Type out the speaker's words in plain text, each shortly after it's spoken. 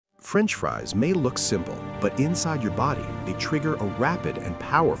French fries may look simple, but inside your body, they trigger a rapid and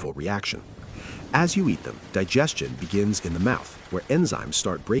powerful reaction. As you eat them, digestion begins in the mouth, where enzymes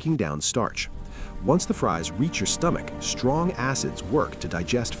start breaking down starch. Once the fries reach your stomach, strong acids work to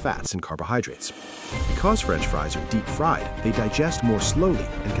digest fats and carbohydrates. Because French fries are deep fried, they digest more slowly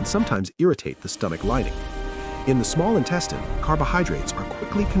and can sometimes irritate the stomach lining. In the small intestine, carbohydrates are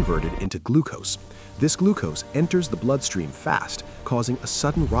quickly converted into glucose. This glucose enters the bloodstream fast, causing a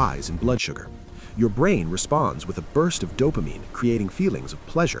sudden rise in blood sugar. Your brain responds with a burst of dopamine, creating feelings of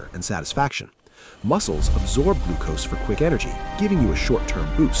pleasure and satisfaction. Muscles absorb glucose for quick energy, giving you a short-term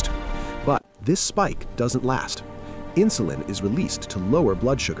boost. But this spike doesn't last. Insulin is released to lower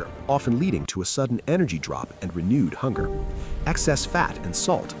blood sugar, often leading to a sudden energy drop and renewed hunger. Excess fat and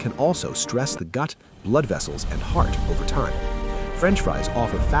salt can also stress the gut, blood vessels, and heart over time. French fries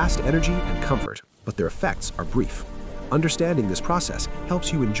offer fast energy and comfort, but their effects are brief. Understanding this process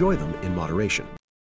helps you enjoy them in moderation.